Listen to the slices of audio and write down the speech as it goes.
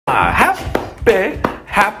Happy,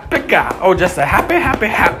 happy guy. Oh, just a happy, happy,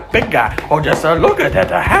 happy guy. Oh, just a look at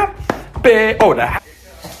that. A happy. Oh, the happy.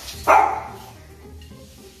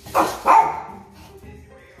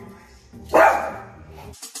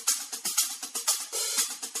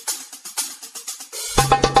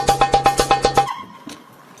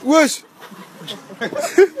 Whoosh!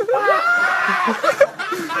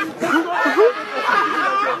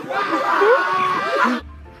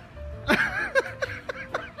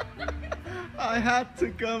 I had to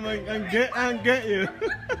come and get you.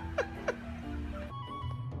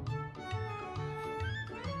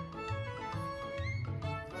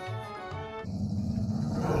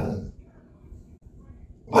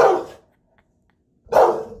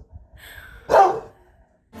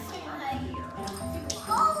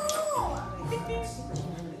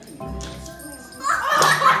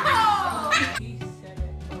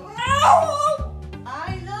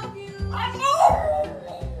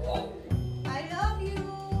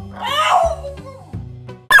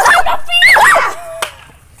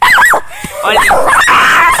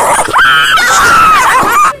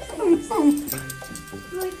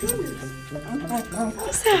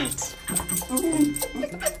 What's that?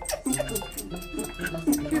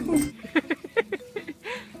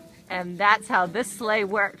 And that's how this sleigh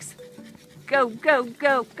works. Go, go,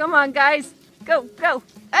 go. Come on, guys. Go, go.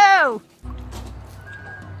 Oh!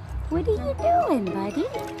 What are you doing, buddy?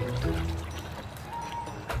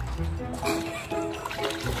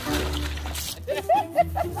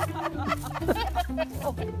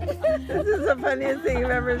 This is the funniest thing you've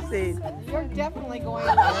ever seen. You're definitely going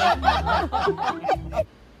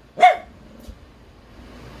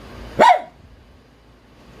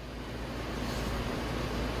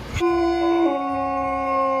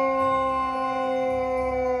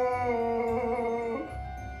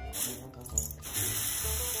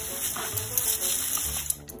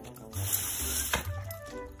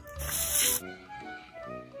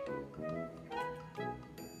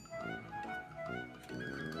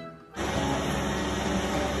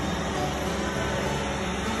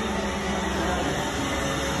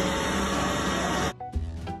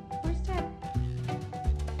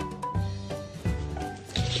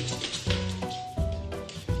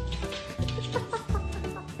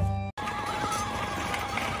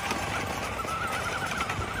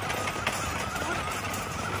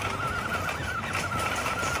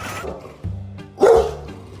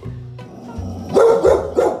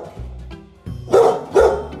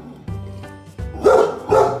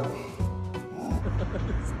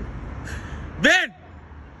Ben!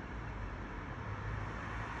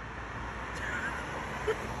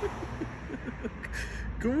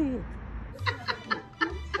 Cool.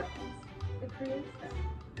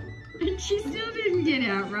 And she still didn't get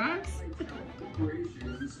out, Rox.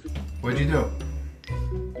 What'd you do?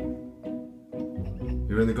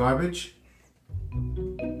 You're in the garbage?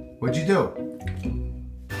 What'd you do?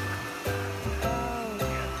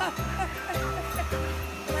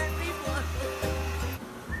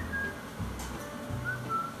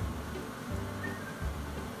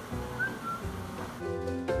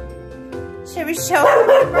 Should we show her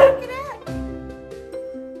where you broke it at?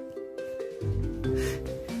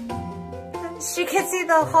 She can see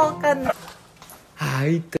the Hulk on the...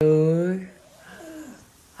 Hi, Thor.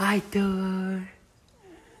 Hi, Thor.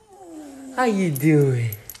 How you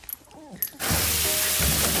doing?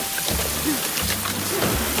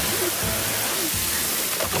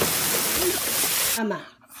 Mama.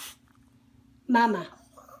 Mama.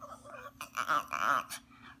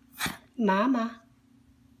 Mama.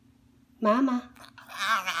 Mama.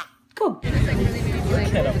 Go. Look at him.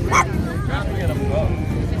 Look at him go.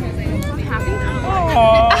 Happy?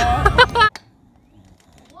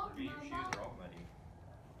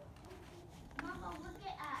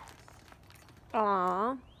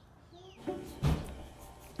 Aww.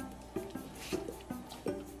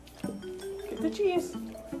 Get the cheese.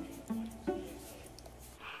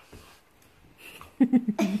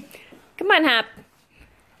 Come on, Hap.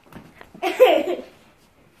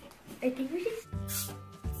 I think we should...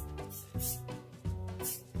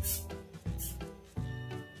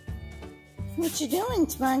 What you doing,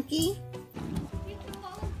 Spunky?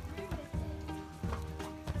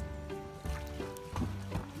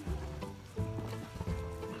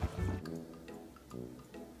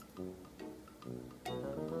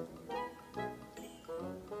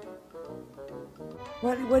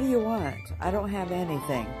 What do you want? I don't have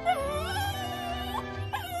anything.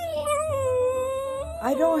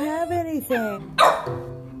 I don't have anything.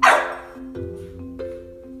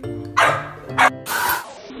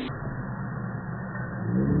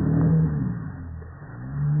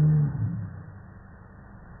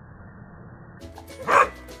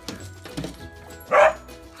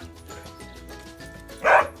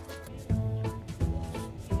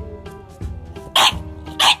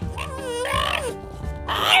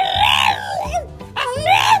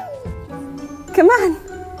 Come on.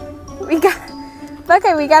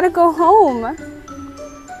 Buckeye, we gotta go home.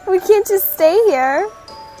 We can't just stay here.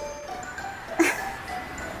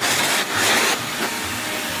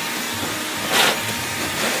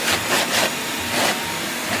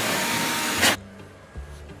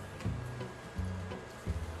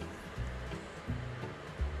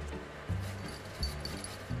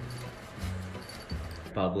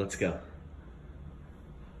 Bob, let's go.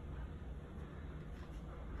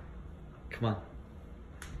 Come on.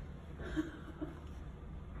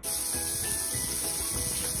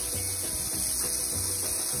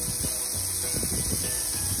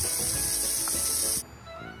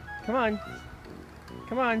 Come on.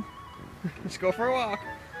 Come on. Let's go for a walk.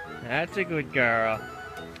 That's a good girl.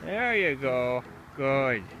 There you go.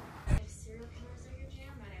 Good. If serial killers are your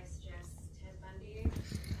jam, then I suggest Ted Bundy,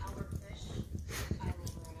 Albert Fish, Ivan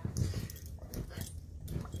Loretta.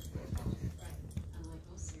 But unlike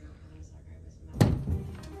most serial killers, that guy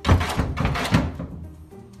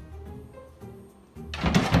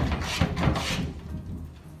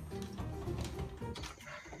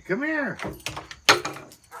was a Come here.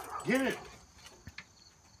 Get it.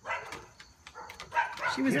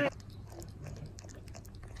 She was.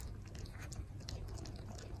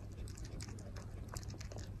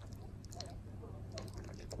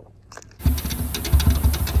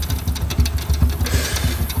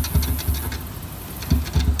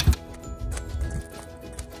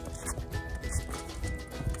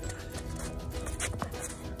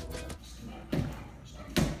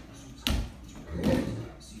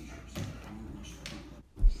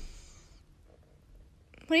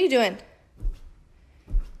 What are you doing?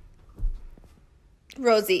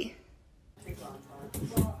 Rosie.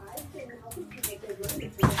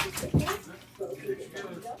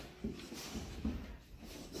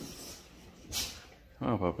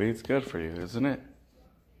 Oh, puppy, it's good for you, isn't it?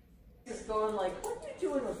 Just going like, what are you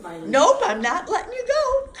doing with my... Nope, I'm not letting you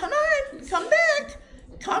go. Come on, come back.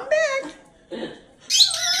 Come back.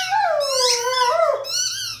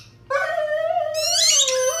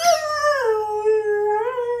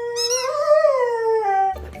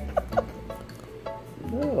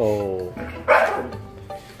 No.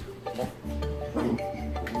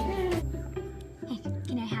 Hey,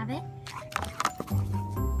 can I have it?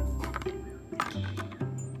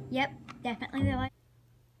 Yep, definitely the like.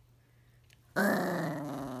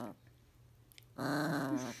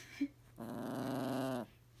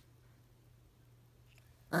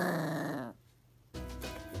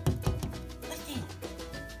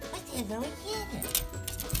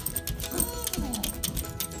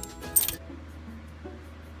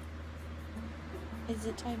 Is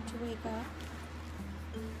it time to wake up?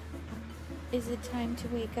 Is it time to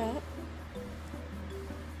wake up?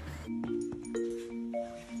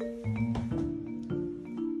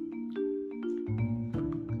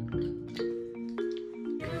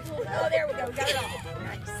 Oh, there we go. We got it all.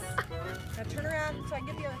 Nice. Now turn around so I can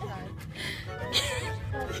get the other side.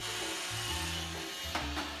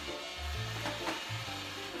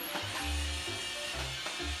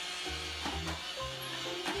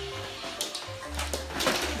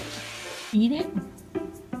 Eat it?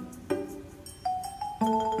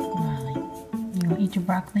 Molly, you want to eat your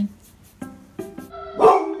broccoli?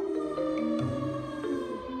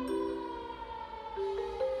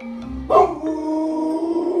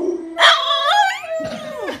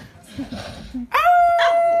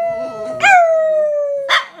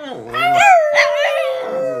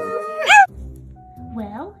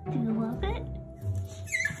 Well, do you love it?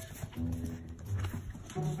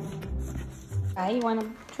 Hi, you want a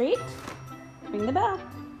treat? Ring the bell.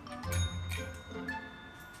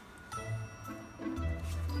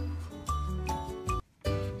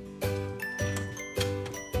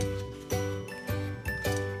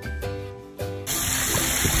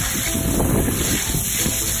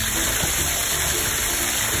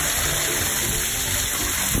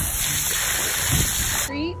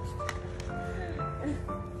 Treat?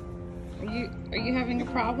 Are you having a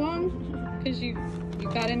problem? Because you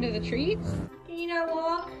got into the treats? Can you not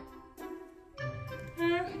walk?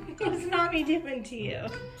 Huh? What's mommy doing to you?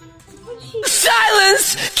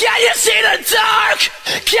 Silence! Can you see the dark?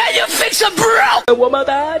 Can you fix a broke?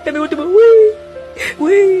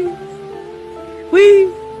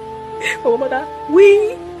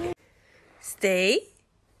 Stay.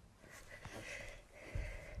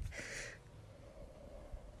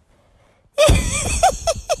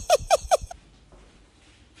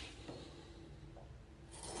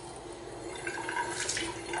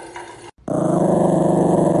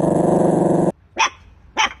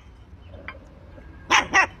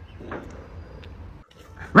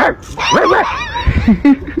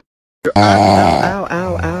 awesome.